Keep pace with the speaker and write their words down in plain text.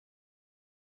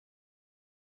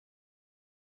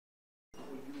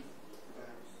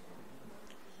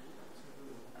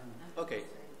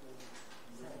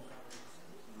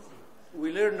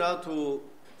how to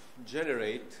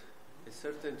generate a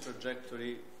certain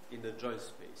trajectory in the joint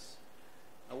space.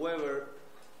 However,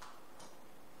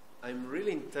 I'm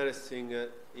really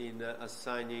interested in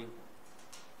assigning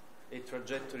a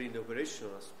trajectory in the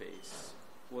operational space.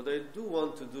 What I do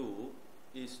want to do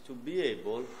is to be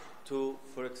able to,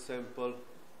 for example,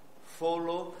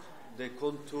 follow the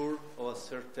contour of a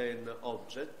certain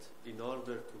object in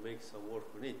order to make some work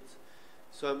on it.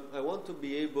 So I want to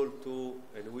be able to,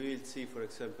 and we will see, for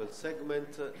example,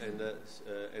 segment and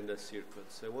a circle.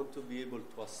 So I want to be able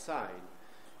to assign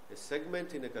a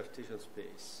segment in a Cartesian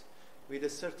space with a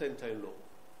certain time law.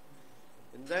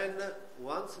 And then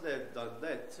once they've done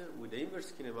that, with the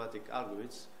inverse kinematic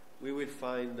algorithms, we will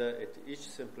find at each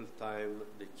sample time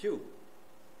the cube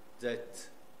that,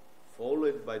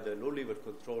 followed by the low-level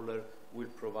controller, will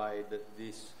provide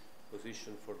this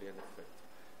position for the end effect.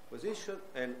 Position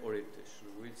and orientation.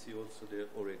 We'll see also the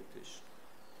orientation.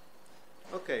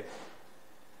 Okay.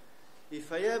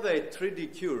 If I have a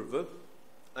 3D curve,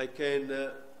 I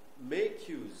can make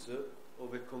use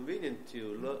of a convenient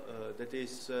tool that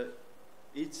is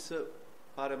its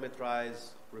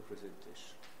parameterized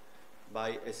representation by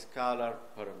a scalar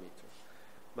parameter.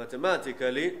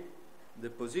 Mathematically, the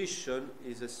position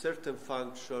is a certain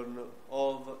function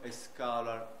of a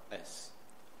scalar s.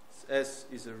 S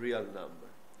is a real number.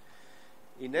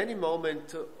 In any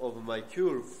moment of my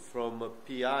curve from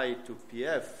Pi to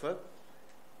Pf,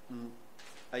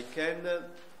 I can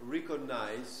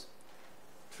recognize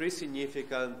three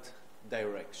significant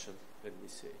directions, let me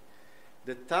say.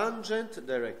 The tangent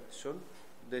direction,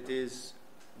 that is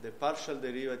the partial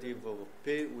derivative of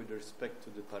P with respect to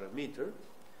the parameter.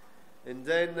 And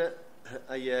then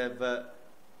I have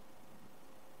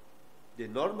the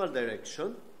normal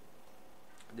direction,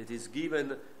 that is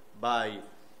given by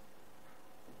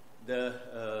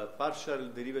the partial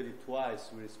derivative twice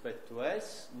with respect to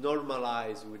S,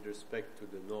 normalized with respect to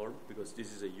the norm, because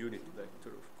this is a unit vector,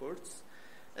 of course.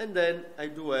 And then I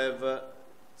do have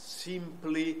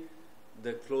simply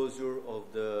the closure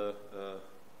of the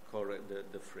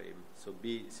frame. So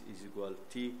B is equal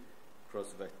T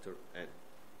cross vector N.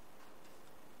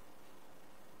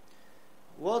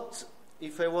 What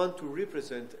if I want to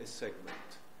represent a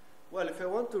segment? Well, if I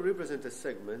want to represent a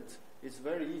segment, it's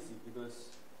very easy,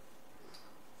 because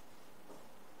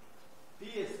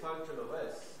P as function of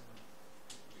S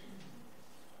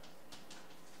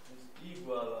is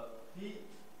equal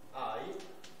Pi,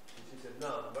 which is a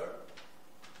number,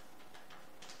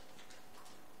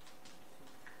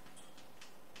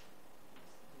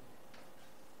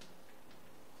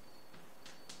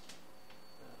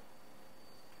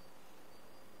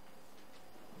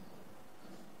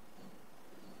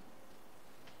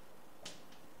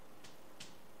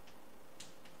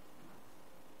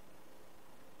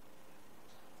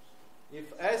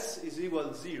 if S is equal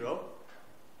to 0,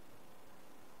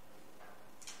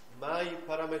 my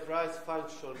parameterized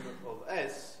function of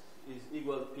S is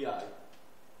equal to Pi.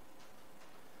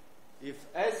 If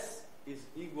S is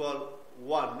equal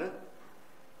 1,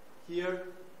 here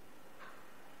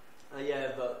I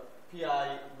have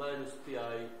Pi minus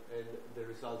Pi, and the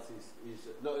result is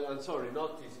no, I'm sorry,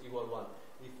 not is equal 1.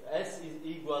 If S is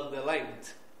equal the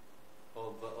length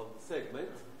of the segment,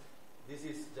 this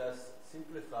is just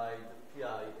simplified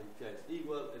Pi, and Pi is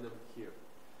equal, and I'm here.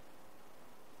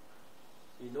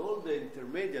 In all the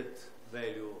intermediate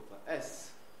value of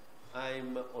S,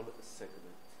 I'm on a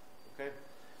segment. Okay?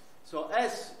 So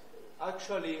S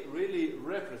actually really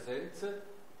represents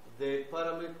the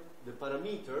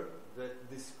parameter that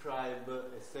describe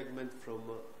a segment from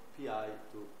Pi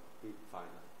to P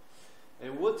final.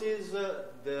 And what is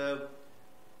the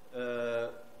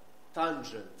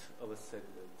tangent of a segment?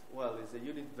 Well, it's a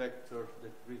unit vector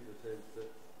that represents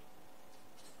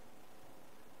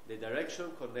the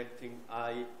direction connecting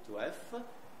I to F,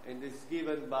 and is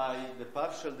given by the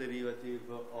partial derivative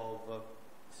of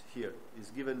here.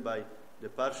 Is given by the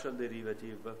partial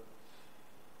derivative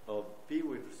of P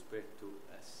with respect to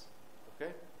S.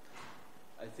 Okay?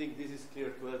 I think this is clear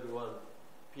to everyone.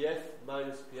 Pf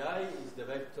minus Pi is the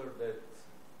vector that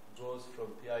goes from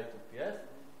Pi to Pf,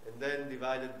 and then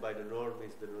divided by the norm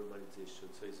is the normalization,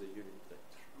 so it's a unit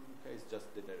vector. Okay, it's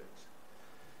just the direction.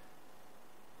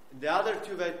 The other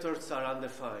two vectors are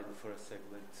undefined for a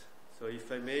segment. So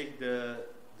if I make the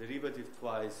derivative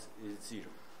twice, it's 0.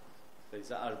 So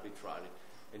it's arbitrary.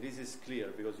 And this is clear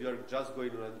because you are just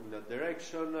going in a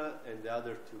direction and the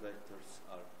other two vectors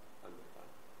are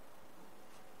undefined.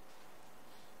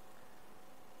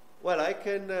 Well, I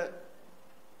can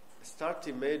start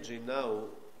imagining now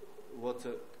what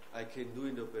I can do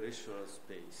in the operational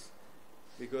space,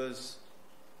 because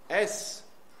S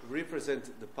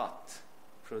represent the path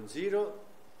from 0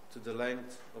 to the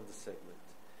length of the segment.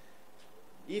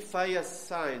 If I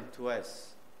assign to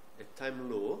S a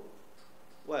time law,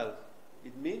 well,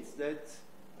 it means that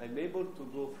I'm able to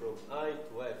go from I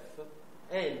to F,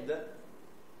 and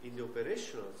in the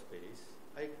operational space,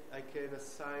 I can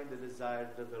assign the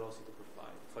desired velocity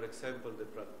profile. For example, the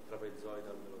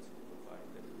trapezoidal velocity profile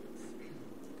that we will see.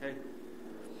 Okay?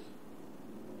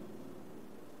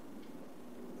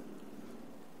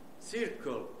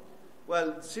 Circle.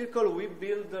 Well, circle, we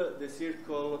build the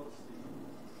circle.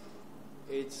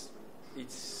 It's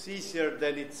easier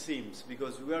than it seems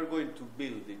because we are going to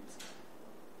build it.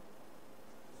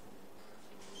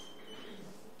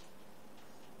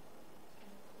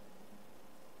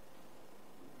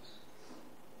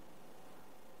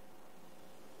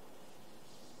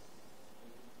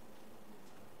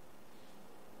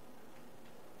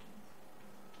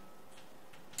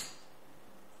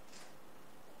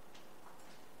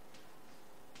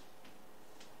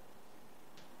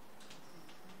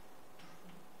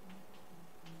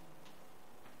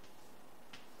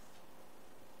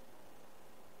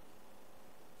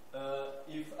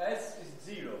 If S is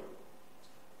 0,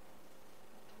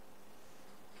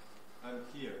 I'm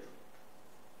here.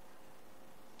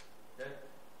 Okay?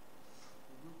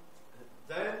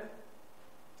 Then,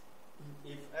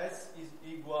 if S is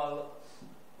equal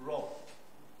rho,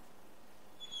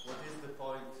 what is the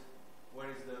point? Where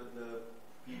is the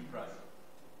P prime?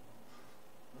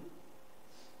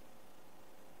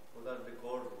 What are the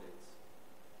coordinates?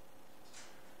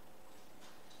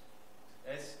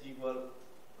 S equal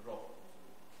rho.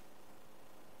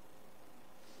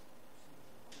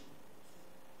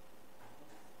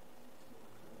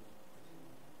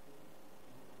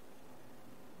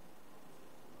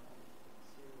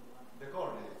 The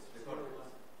coordinates.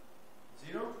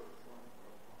 0,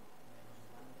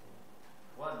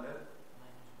 1,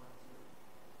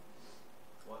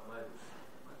 1 minus.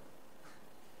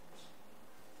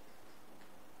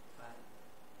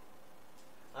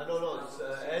 No, it's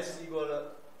S equal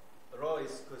rho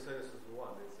is cosinus of 1.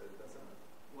 It doesn't.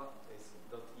 It's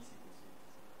not easy to see.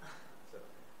 So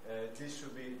this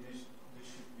should be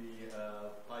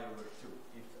pi over 2.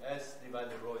 If S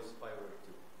divided rho is pi over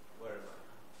 2, where am I?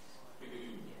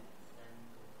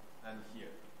 And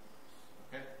here.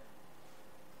 Okay.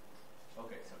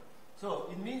 Okay. So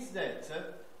it means that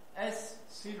S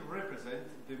still represents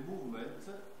the movement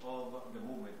of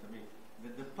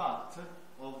the path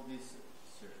of this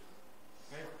circle.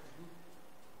 Okay.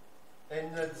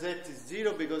 And Z is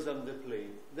 0 because I'm the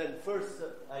plane. Then first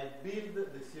I build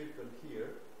the circle here,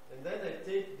 and then I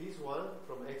take this one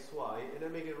from XY and I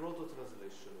make a roto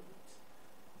translation of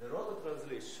it. The roto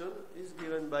translation is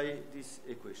given by this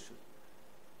equation.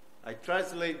 I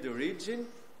translate the origin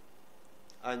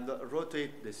and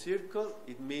rotate the circle.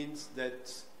 It means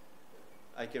that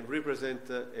I can represent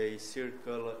a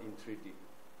circle in 3D.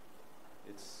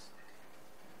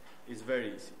 It's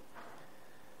very easy.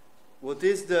 What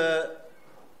is the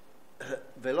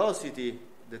velocity?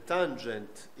 The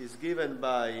tangent is given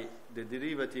by the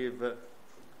derivative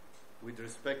with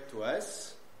respect to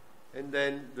S, and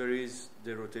then there is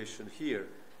the rotation here.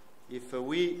 If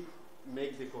we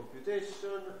make the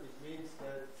computation, it means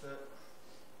that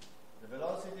the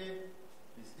velocity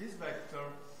is this vector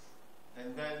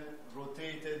and then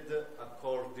rotated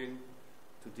according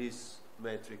to this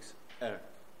matrix R.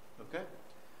 Okay?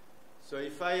 So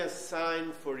if I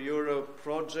assign for your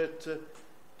project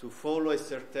to follow a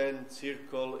certain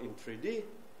circle in 3D,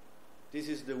 this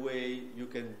is the way you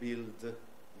can build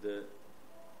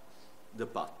the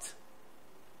path.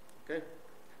 Okay?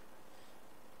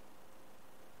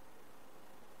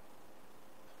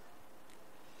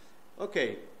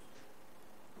 Okay.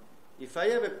 If I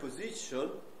have a position,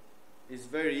 it's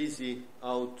very easy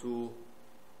how to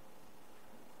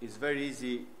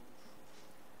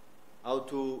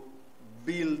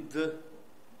build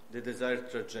the desired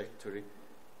trajectory.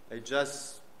 I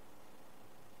just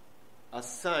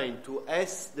assign to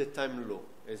S the time law,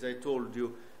 as I told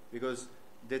you, because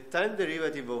the time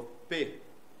derivative of P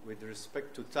with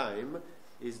respect to time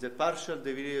is the partial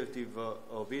derivative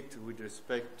of it with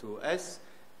respect to S,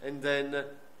 and then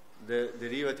the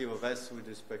derivative of S with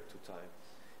respect to time.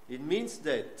 It means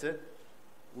that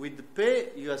with P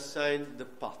you assign the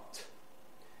path,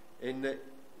 and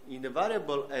in the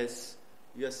variable S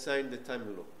you assign the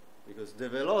time law, because the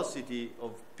velocity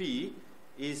of P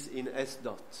is in S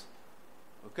dot.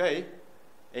 Okay?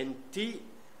 And T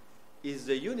is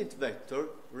the unit vector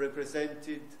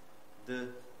represented the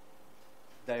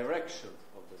direction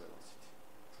of the velocity.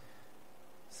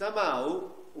 Somehow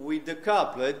we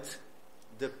decoupled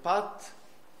the path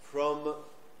from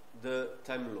the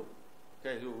time law.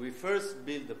 Okay, so we first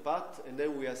build the path and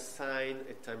then we assign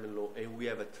a time law and we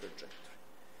have a trajectory.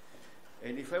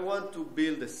 And if I want to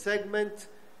build a segment,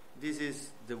 this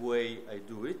is the way I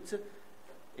do it.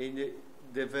 And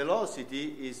the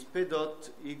velocity is p dot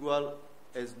equal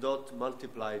s dot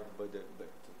multiplied by the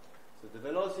vector. So the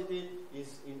velocity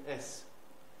is in s.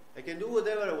 I can do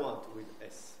whatever I want with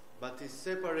s, but it's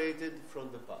separated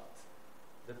from the path.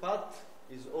 The path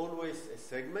is always a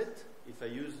segment if I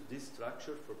use this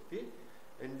structure for p.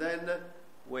 And then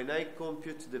when I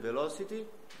compute the velocity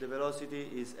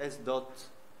is s dot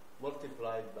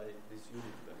multiplied by this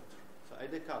unit vector. So I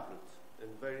decouple it,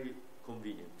 and very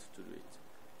convenient to do it.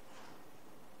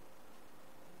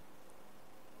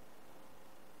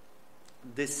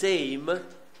 The same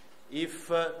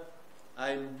if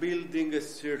I'm building a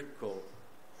circle.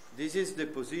 This is the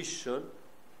position.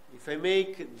 If I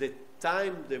make the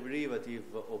time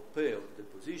derivative of p of the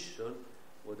position,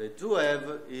 what I do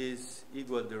have is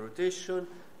equal the rotation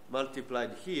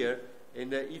multiplied here.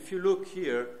 And if you look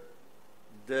here,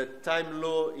 the time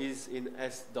law is in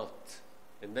s dot.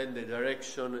 And then the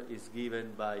direction is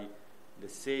given by the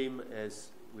same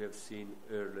as we have seen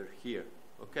earlier here.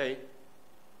 Okay?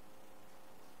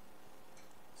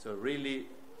 So really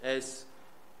S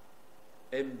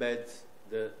embeds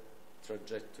the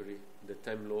trajectory, the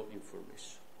time law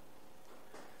information.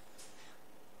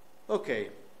 Okay,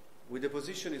 with the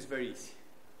position is very easy.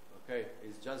 Okay,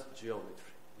 it's just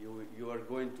geometry. You are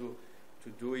going to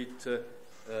do it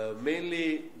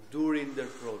mainly during the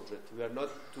project. We are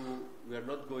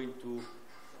not going to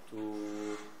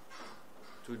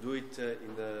do it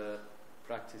in the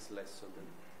practice lesson.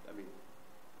 I mean,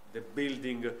 the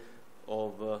building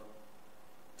of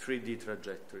 3D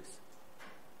trajectories.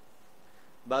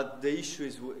 But the issue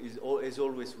is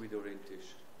always with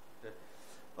orientation.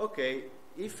 Okay,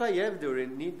 if I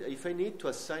need to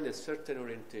assign a certain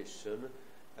orientation,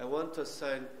 I want to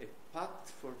assign a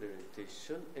path for the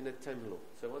orientation and a time law.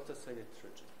 So I want to assign a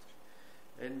trajectory.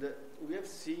 And we have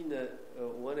seen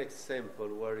one example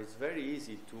where it's very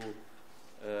easy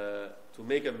to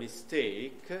make a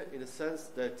mistake, in a sense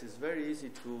that it's very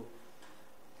easy to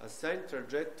assign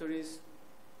trajectories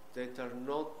that are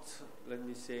not, let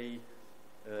me say,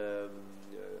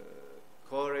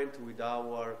 current with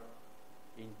our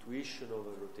intuition of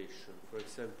a rotation. For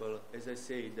example, as I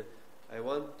said, I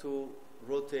want to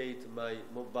rotate my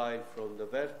mobile from the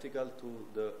vertical to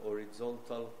the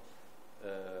horizontal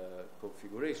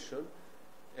configuration,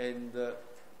 and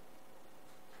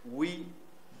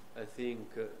I think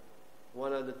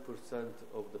 100%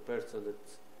 of the person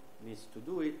that needs to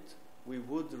do it, we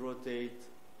would rotate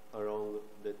around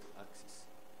that axis.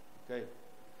 Okay?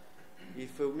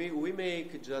 If we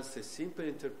make just a simple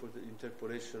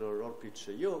interpolation or roll pitch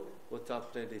yaw, what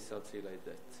happens is something like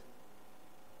that.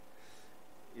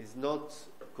 It's not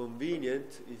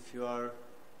convenient if you are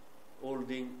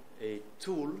holding a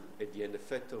tool at the end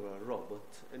effector of a robot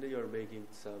and you are making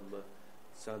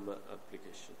some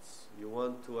applications. You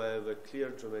want to have a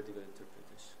clear geometrical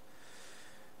interpretation.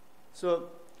 So,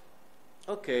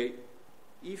 okay,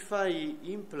 if I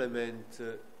implement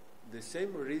the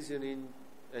same reasoning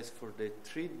as for the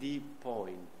 3D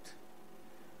point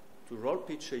to roll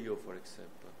pitch yaw, for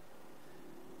example,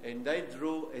 and I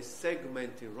draw a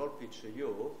segment in roll pitch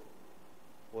yaw,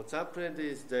 what's happened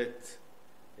is that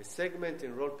a segment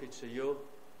in roll pitch yaw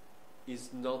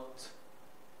is not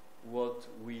what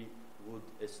we would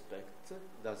expect,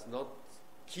 does not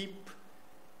keep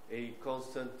a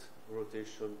constant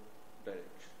rotation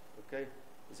direction. Okay?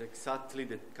 It's exactly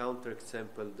the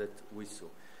counterexample that we saw.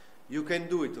 You can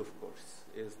do it, of course.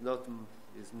 It's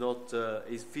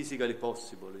physically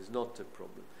possible. It's not a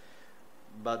problem.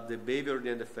 But the behavior of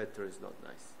the end effector is not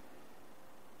nice.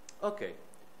 Okay.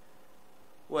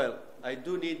 Well, I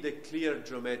do need a clear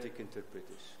geometric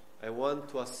interpretation. I want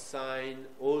to assign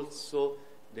also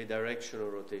the direction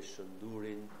of rotation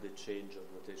during the change of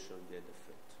rotation of the end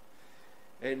effector.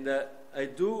 And I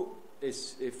do a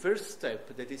first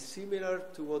step that is similar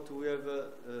to what we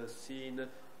have seen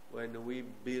when we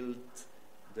built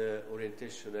the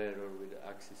orientation error with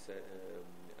axis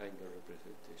angle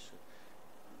representation.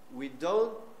 We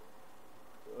don't.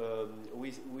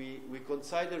 We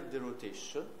consider the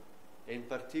rotation. In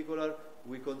particular,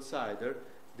 we consider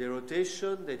the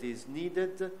rotation that is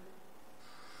needed to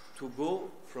go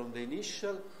from the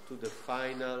initial to the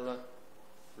final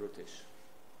rotation.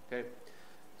 Okay.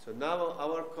 So now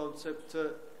our concept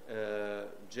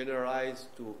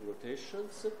generalized to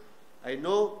rotations. I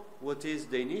know what is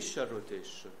the initial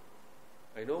rotation.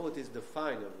 I know what is the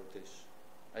final rotation.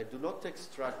 I do not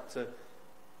extract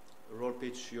roll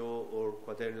pitch yaw or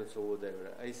quaternions or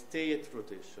whatever. I stay at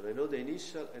rotation. I know the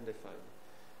initial and the final.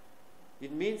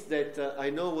 It means that I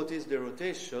know what is the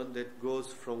rotation that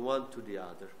goes from one to the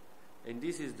other. And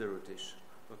this is the rotation.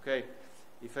 Okay?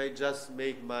 If I just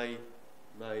make my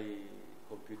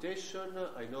computation,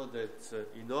 I know that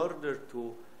in order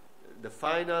to the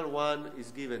final one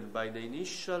is given by the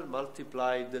initial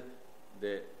multiplied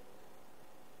the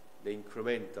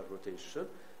incremental rotation,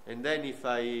 and then if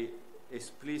I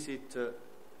explicit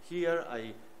here,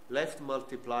 I left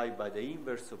multiply by the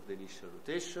inverse of the initial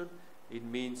rotation. It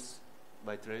means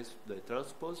by the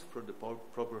transpose for the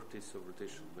properties of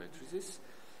rotation matrices.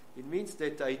 It means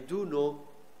that I do know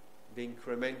the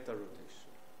incremental rotation.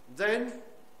 Then,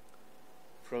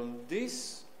 from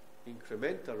this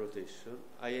incremental rotation,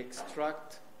 I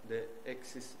extract the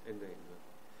axis and angle.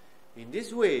 In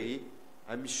this way,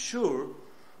 I'm sure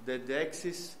that the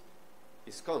axis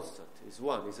is constant, is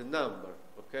 1, is a number.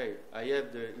 Okay, I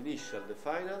have the initial, the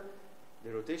final,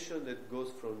 the rotation that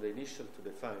goes from the initial to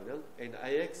the final, and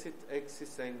I exit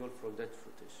axis angle from that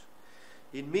rotation.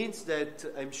 It means that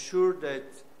I'm sure that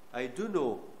I do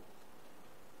know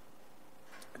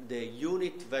the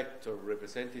unit vector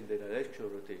representing the direction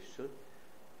of rotation,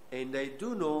 and I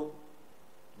do know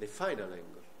the final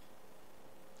angle.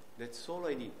 That's all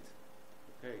I need.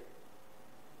 Okay,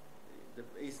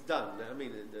 it's done. I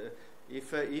mean,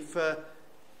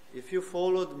 if you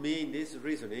followed me in this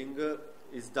reasoning,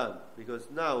 it's done, because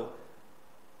now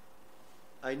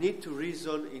I need to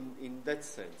reason in that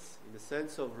sense, in the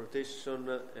sense of rotation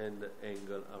and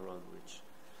angle around which.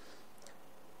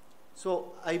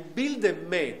 So I build a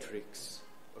matrix,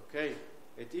 okay,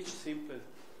 at each sampling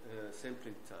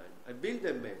time. I build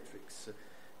a matrix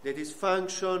that is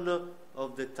function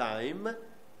of the time.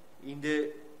 In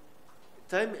the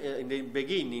time in the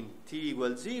beginning, t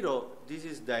equals 0, this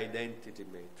is the identity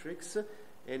matrix,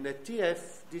 and at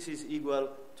tf, this is equal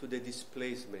to the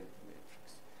displacement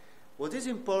matrix. What is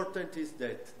important is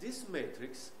that this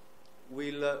matrix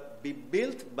will be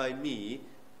built by me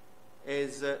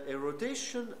as a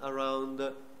rotation around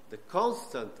the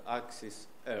constant axis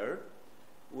r,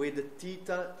 with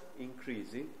theta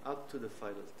increasing up to the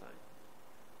final time.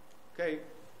 Okay?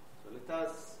 So let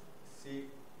us see.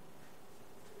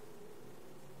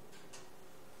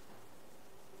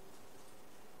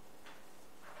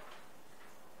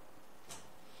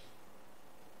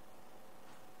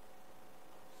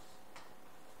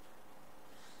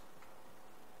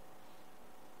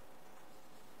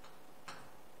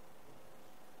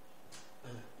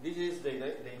 This is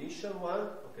the initial one.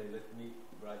 Okay, let me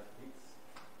write this.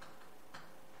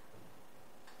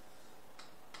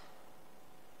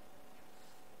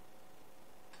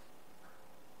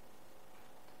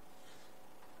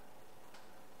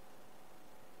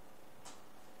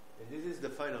 And this is the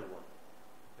final one.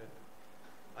 Okay.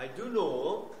 I do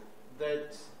know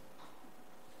that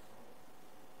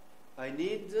I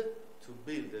need to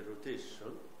build a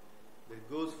rotation that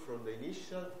goes from the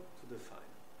initial to the final.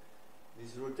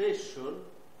 This rotation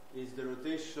is the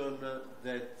rotation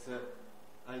that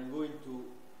I'm going to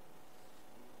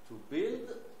build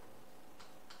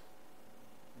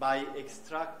by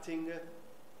extracting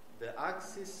the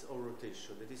axis of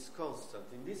rotation that is constant.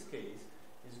 In this case,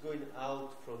 is going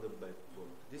out from the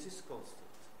backbone. This is constant.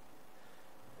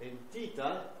 And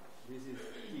theta, this is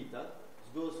theta,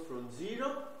 goes from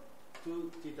 0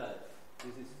 to theta f.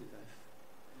 This is theta f.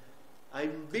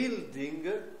 I'm building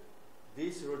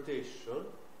this rotation,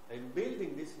 I'm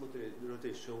building this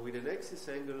rotation with an axis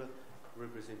angle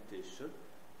representation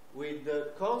with the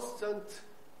constant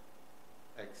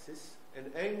axis,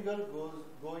 and angle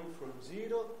going from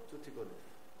 0 to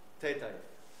theta f.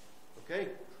 Okay?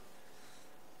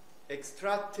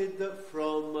 Extracted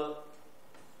from,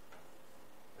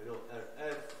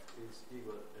 Rf is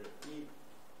equal to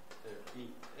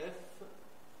Ref.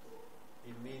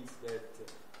 It means that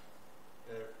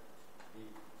Ref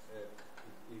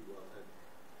is equal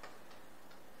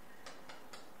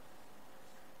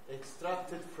to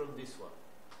extracted from this one.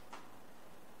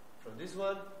 From this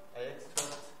one, I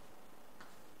extract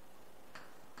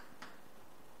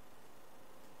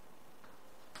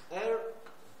R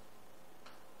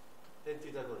and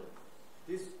theta connect.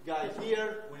 This guy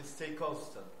here will stay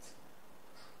constant.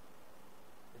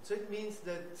 And so it means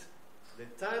that the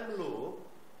time law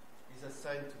is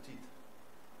assigned to theta.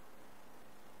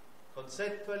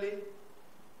 Conceptually,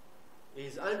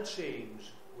 is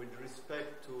unchanged with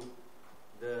respect to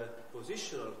the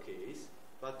positional case,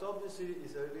 but obviously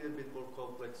is a little bit more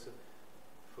complex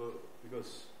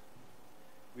because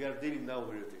we are dealing now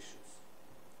with rotations.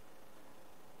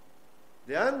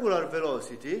 The angular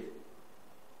velocity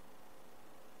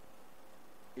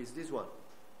is this one.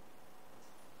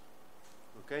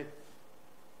 Okay?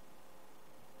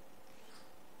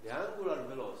 The angular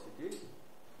velocity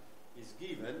is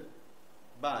given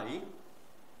by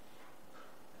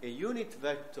a unit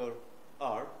vector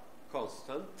r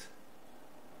constant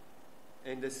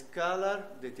and a scalar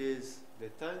that is the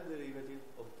time derivative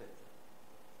of theta.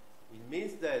 It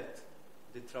means that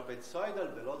the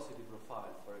trapezoidal velocity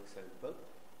profile, for example,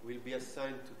 will be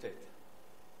assigned to theta.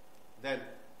 Then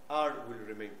r will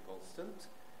remain constant,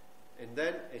 and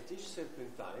then at each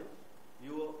sampling time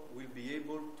you will be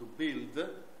able to build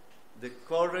the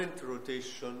current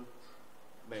rotation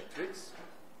matrix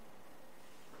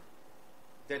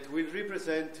that will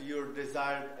represent your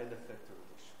desired and effective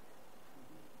rotation.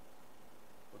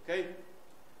 Okay?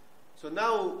 So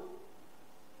now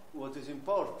what is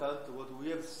important, what we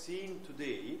have seen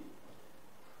today,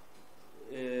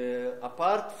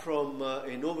 apart from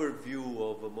an overview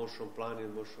of motion planning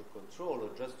and motion control, or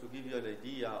just to give you an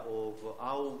idea of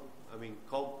how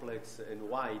complex and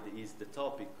wide is the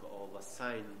topic of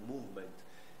assigned movement,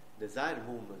 desired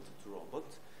movement to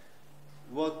robots,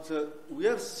 what we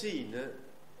have seen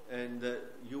and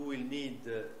you will need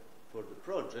for the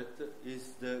project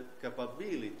is the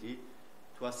capability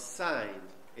to assign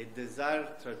a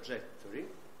desired trajectory.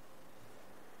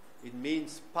 It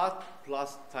means path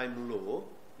plus time law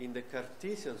in the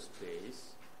Cartesian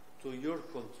space to your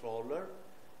controller.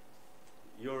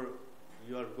 You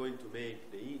are going to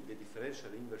make the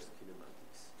differential inverse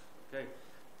kinematics. Okay,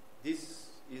 this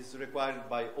is required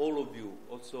by all of you.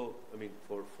 Also,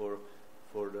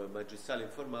 for the Magistrale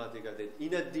Informatica, that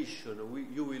in addition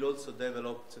you will also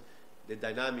develop the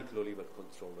dynamic low-level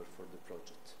controller for the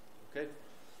project. Okay.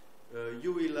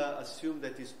 You will assume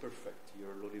that is perfect,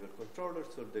 your low-level controller,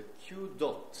 so the Q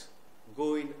dot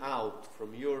going out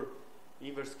from your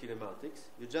inverse kinematics,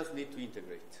 you just need to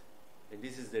integrate. And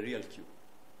this is the real Q,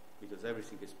 because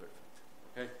everything is perfect.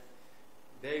 Okay?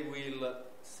 They will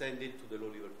send it to the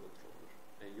low-level controller,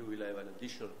 and you will have an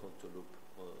additional contour loop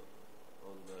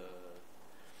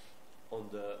on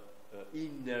the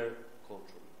inner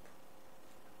control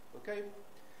loop. Okay?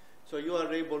 So you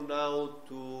are able now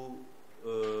to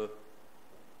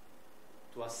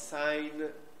assign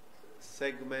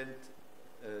segment,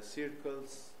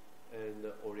 circles, and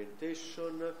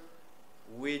orientation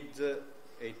with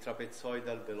a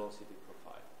trapezoidal velocity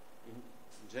profile. In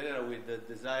general, with the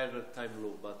desired time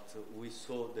law, but we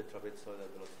saw the trapezoidal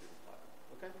velocity profile.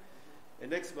 Okay?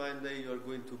 And next Monday, you are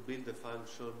going to build the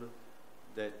function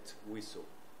that we saw.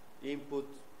 Input,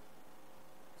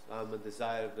 some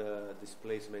desired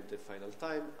displacement at final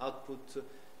time, output,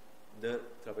 the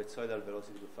trapezoidal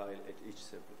velocity profile at each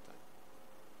sample time.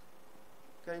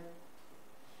 Okay?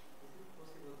 Is it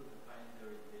possible to define the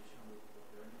orientation with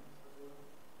quaternions as well?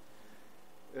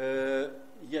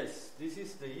 Yes, this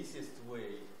is the easiest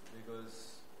way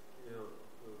because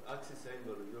axis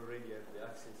angle, you already have the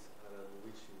axis around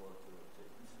which you want to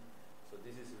rotate. So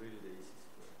this is really the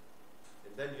easiest way.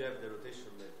 And then you have the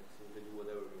rotation matrix, you can do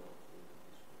whatever you want with the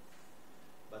rotation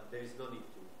matrix. But there is no need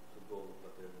to go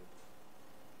quaternion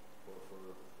to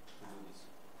do this.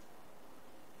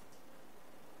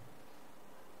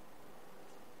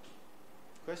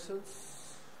 Questions?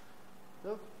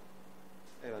 No?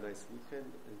 Have a nice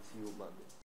weekend and see you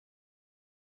Monday.